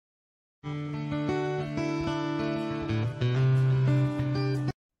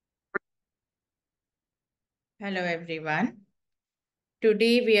Hello everyone.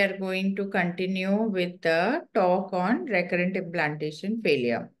 Today we are going to continue with the talk on recurrent implantation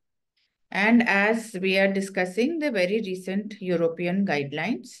failure. And as we are discussing the very recent European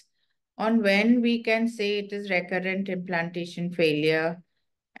guidelines on when we can say it is recurrent implantation failure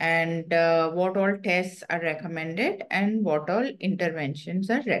and what all tests are recommended and what all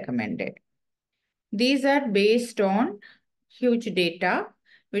interventions are recommended. These are based on huge data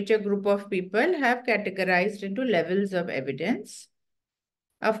which a group of people have categorized into levels of evidence.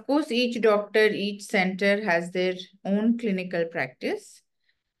 Of course, each doctor, each center has their own clinical practice,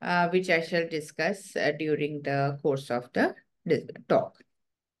 which I shall discuss during the course of the talk.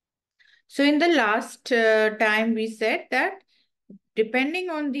 So in the last time, we said that depending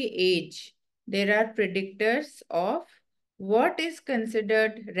on the age, there are predictors of what is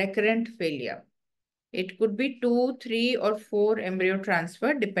considered recurrent failure. It could be 2, 3, or 4 embryo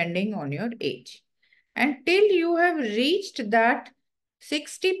transfer depending on your age. Until you have reached that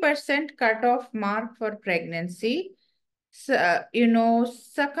 60% cutoff mark for pregnancy, succumbing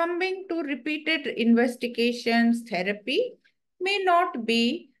to repeated investigations, therapy may not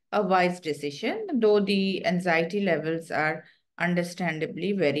be a wise decision, though the anxiety levels are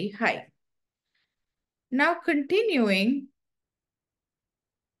understandably very high. Now, continuing.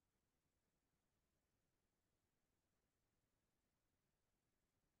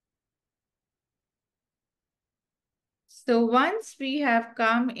 So once we have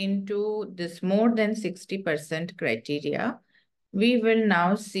come into this more than 60% criteria, we will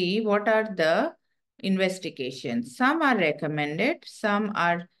now see what are the investigations. Some are recommended, some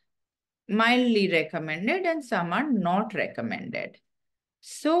are mildly recommended, and some are not recommended.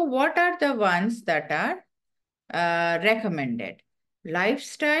 So what are the ones that are recommended?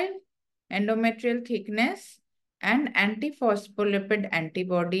 Lifestyle, endometrial thickness, and antiphospholipid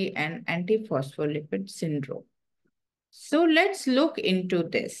antibody and antiphospholipid syndrome. So let's look into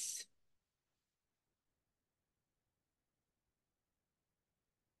this.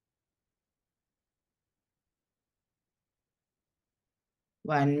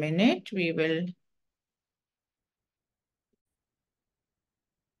 One minute, we will.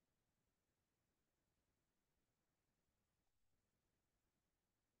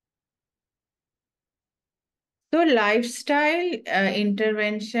 So lifestyle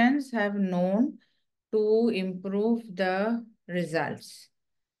interventions have known to improve the results.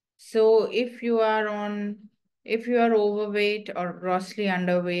 So if you are overweight or grossly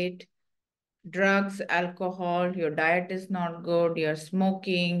underweight, drugs, alcohol, your diet is not good, you're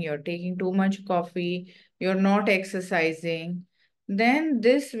smoking, you're taking too much coffee, you're not exercising, then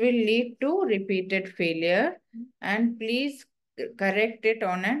this will lead to repeated failure, and please correct it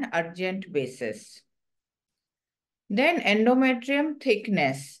on an urgent basis. Then endometrium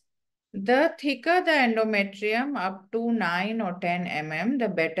thickness. The thicker the endometrium, up to 9 or 10 mm, the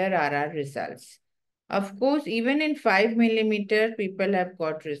better are our results. Of course, even in 5 millimeter, people have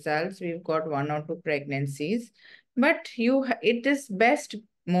got results. We've got 1 or 2 pregnancies, but it is best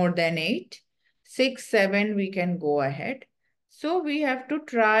more than 8. 6, 7, we can go ahead. So we have to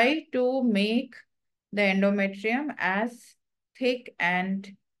try to make the endometrium as thick and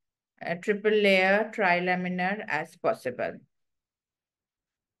triple layer trilaminar as possible.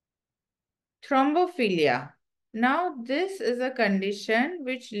 Thrombophilia. Now, this is a condition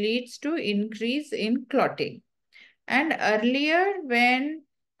which leads to increase in clotting. And earlier, when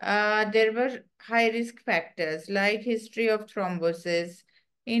there were high risk factors like history of thrombosis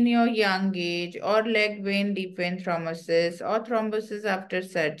in your young age, or leg vein, deep vein thrombosis, or thrombosis after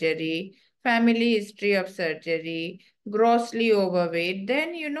surgery, family history of surgery, grossly overweight,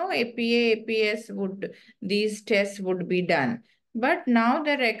 then APA, APS these tests would be done. But now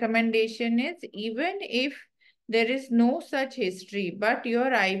the recommendation is, even if there is no such history, but your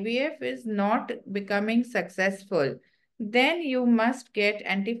IVF is not becoming successful, then you must get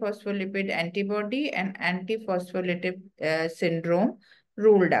antiphospholipid antibody and antiphospholipid syndrome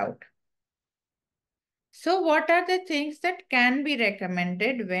ruled out. So what are the things that can be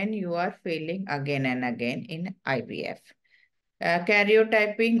recommended when you are failing again and again in IVF?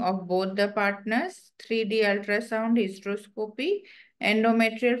 Karyotyping of both the partners, 3D ultrasound, hysteroscopy,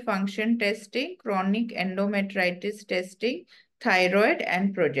 endometrial function testing, chronic endometritis testing, thyroid,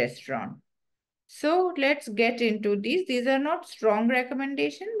 and progesterone. So let's get into these. These are not strong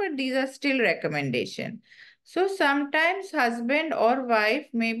recommendation, but these are still recommendation. So sometimes husband or wife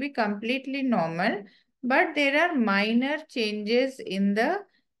may be completely normal, but there are minor changes in the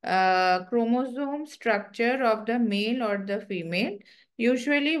chromosome structure of the male or the female,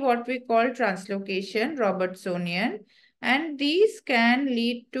 usually what we call translocation, Robertsonian, and these can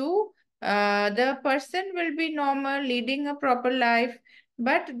lead to the person will be normal, leading a proper life,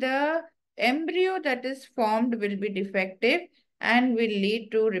 but the embryo that is formed will be defective and will lead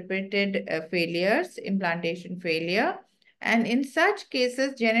to repeated failures, implantation failure. And in such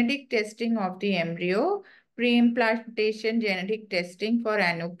cases, genetic testing of the embryo, pre-implantation genetic testing for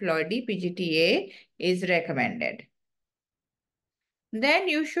aneuploidy, PGTA, is recommended. Then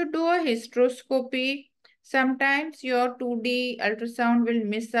you should do a hysteroscopy. Sometimes your 2D ultrasound will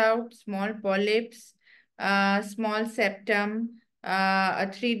miss out small polyps, small septum. A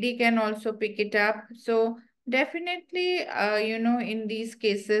 3D can also pick it up. So definitely, in these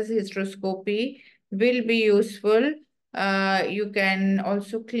cases, hysteroscopy will be useful. You can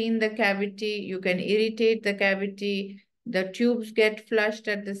also clean the cavity. You can irritate the cavity. The tubes get flushed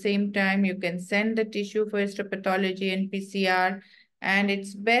at the same time. You can send the tissue for histopathology and PCR, and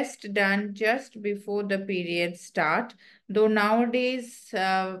it's best done just before the periods start. Though nowadays,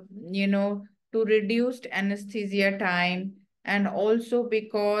 to reduce anesthesia time, and also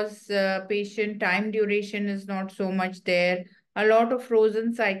because patient time duration is not so much there, a lot of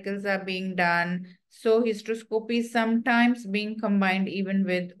frozen cycles are being done. So hysteroscopy is sometimes being combined even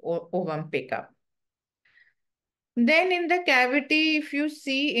with ovum pickup. Then in the cavity, if you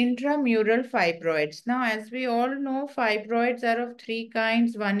see intramural fibroids. Now, as we all know, fibroids are of three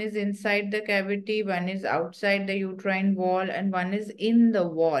kinds. One is inside the cavity, one is outside the uterine wall, and one is in the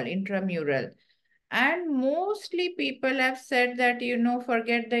wall, intramural. And mostly people have said that,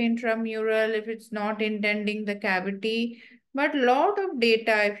 forget the intramural if it's not intending the cavity. But lot of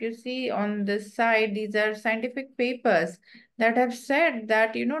data, if you see on this side, these are scientific papers that have said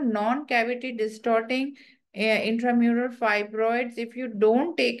that, non-cavity distorting intramural fibroids, if you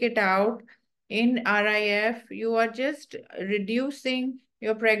don't take it out in RIF, you are just reducing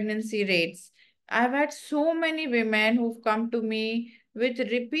your pregnancy rates. I've had so many women who've come to me with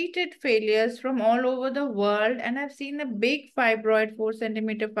repeated failures from all over the world, and I've seen a big fibroid, 4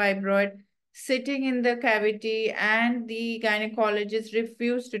 centimeter fibroid, sitting in the cavity, and the gynecologist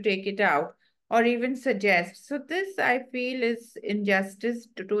refused to take it out or even suggest. So this, I feel, is injustice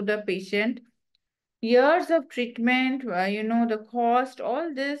to the patient. Years of treatment, the cost,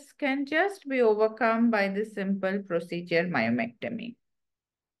 all this can just be overcome by this simple procedure, myomectomy.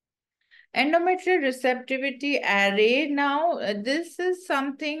 Endometrial receptivity array. Now, this is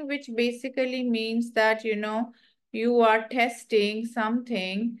something which basically means that, you are testing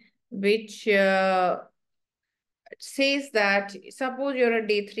something which says that, suppose you're a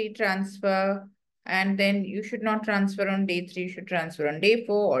day 3 transfer, and then you should not transfer on day 3, you should transfer on day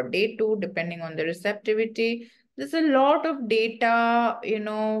 4 or day 2, depending on the receptivity. There's a lot of data,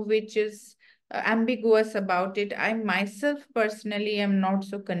 which is ambiguous about it. I myself personally am not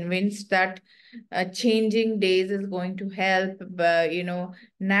so convinced that changing days is going to help. But,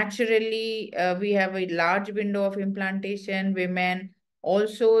 naturally, we have a large window of implantation. Women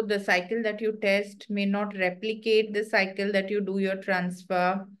also, the cycle that you test may not replicate the cycle that you do your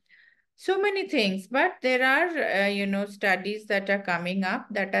transfer. So many things, but there are, studies that are coming up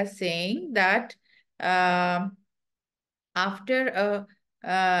that are saying that uh, after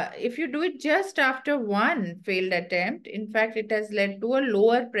if you do it just after one failed attempt, in fact, it has led to a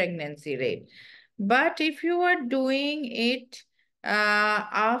lower pregnancy rate. But if you are doing it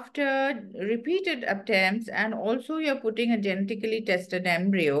after repeated attempts, and also you're putting a genetically tested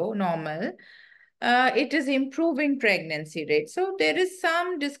embryo, normal, it is improving pregnancy rate. So there is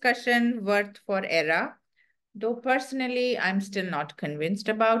some discussion worth for error, though personally, I'm still not convinced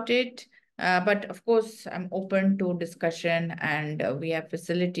about it. But of course, I'm open to discussion, and we have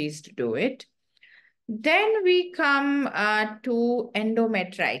facilities to do it. Then we come to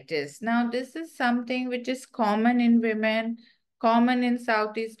endometritis. Now, this is something which is common in women, common in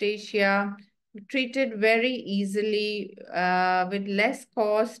Southeast Asia, treated very easily with less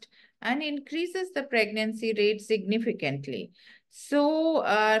cost, and increases the pregnancy rate significantly. So,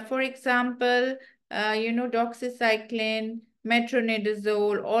 for example, doxycycline,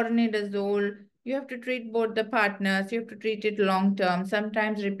 metronidazole, ornidazole, you have to treat both the partners, you have to treat it long term,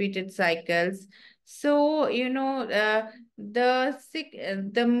 sometimes repeated cycles. So, the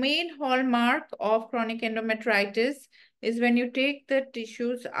main hallmark of chronic endometritis is when you take the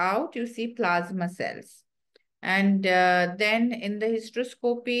tissues out, you see plasma cells. And then in the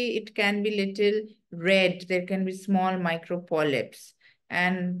hysteroscopy, it can be little red. There can be small micropolyps.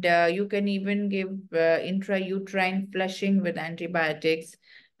 And you can even give intrauterine flushing with antibiotics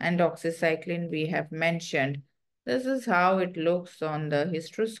and doxycycline we have mentioned. This is how it looks on the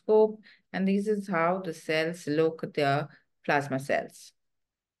hysteroscope, and this is how the cells look, the plasma cells.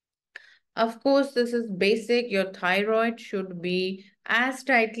 Of course, this is basic. Your thyroid should be as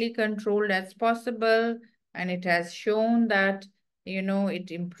tightly controlled as possible. And it has shown that,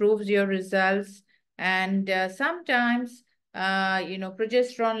 it improves your results. And sometimes,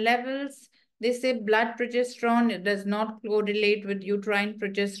 progesterone levels, they say blood progesterone, it does not correlate with uterine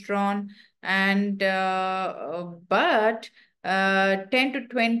progesterone. And, but 10 to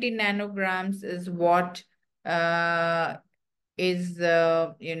 20 nanograms is what is,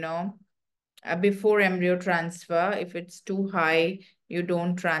 before embryo transfer. If it's too high, you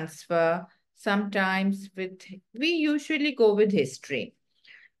don't transfer. Sometimes we usually go with history.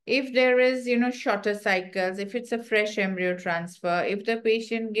 If there is, shorter cycles, if it's a fresh embryo transfer, if the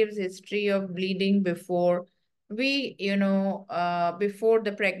patient gives history of bleeding before, before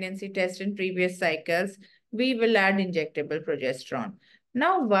the pregnancy test in previous cycles, we will add injectable progesterone.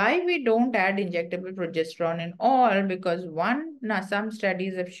 Now, why we don't add injectable progesterone in all? Because one, now some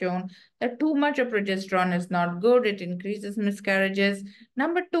studies have shown that too much of progesterone is not good. It increases miscarriages.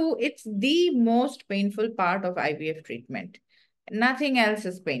 Number two, it's the most painful part of IVF treatment. Nothing else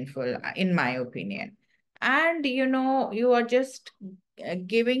is painful, in my opinion. And you are just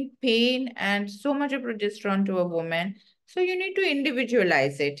giving pain and so much of progesterone to a woman. So you need to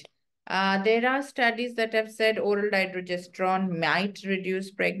individualize it. There are studies that have said oral dydrogesterone might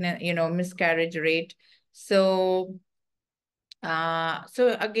reduce miscarriage rate. So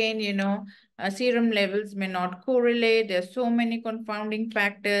again, serum levels may not correlate. There's so many confounding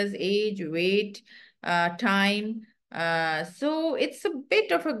factors: age, weight, time. So it's a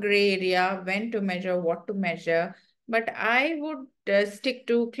bit of a gray area when to measure, what to measure. But I would stick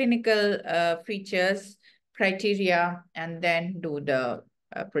to clinical features, criteria, and then do the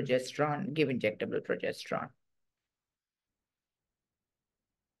progesterone, give injectable progesterone.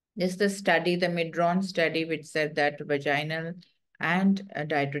 This is the study, the MIDRONE study, which said that vaginal and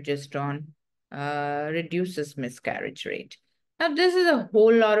dydrogesterone reduces miscarriage rate. Now, this is a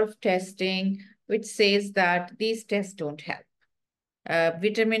whole lot of testing which says that these tests don't help.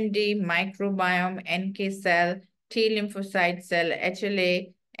 Vitamin D, microbiome, NK cell, T lymphocyte cell,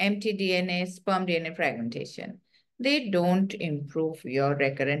 HLA, mtDNA, sperm DNA fragmentation. They don't improve your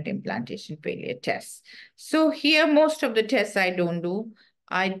recurrent implantation failure tests. So here, most of the tests I don't do.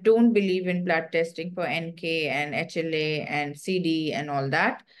 I don't believe in blood testing for NK and HLA and CD and all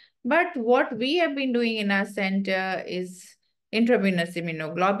that. But what we have been doing in our center is intravenous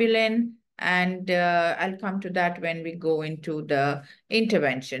immunoglobulin, and I'll come to that when we go into the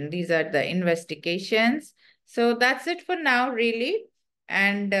intervention. These are the investigations. So that's it for now, really.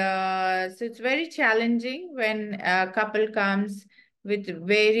 And so it's very challenging when a couple comes with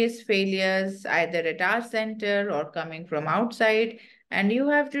various failures, either at our center or coming from outside. And you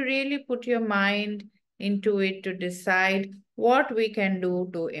have to really put your mind into it to decide what we can do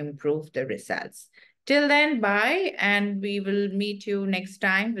to improve the results. Till then, bye, and we will meet you next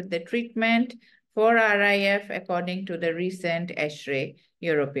time with the treatment for RIF according to the recent Eshre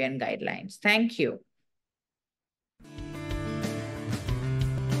European guidelines. Thank you.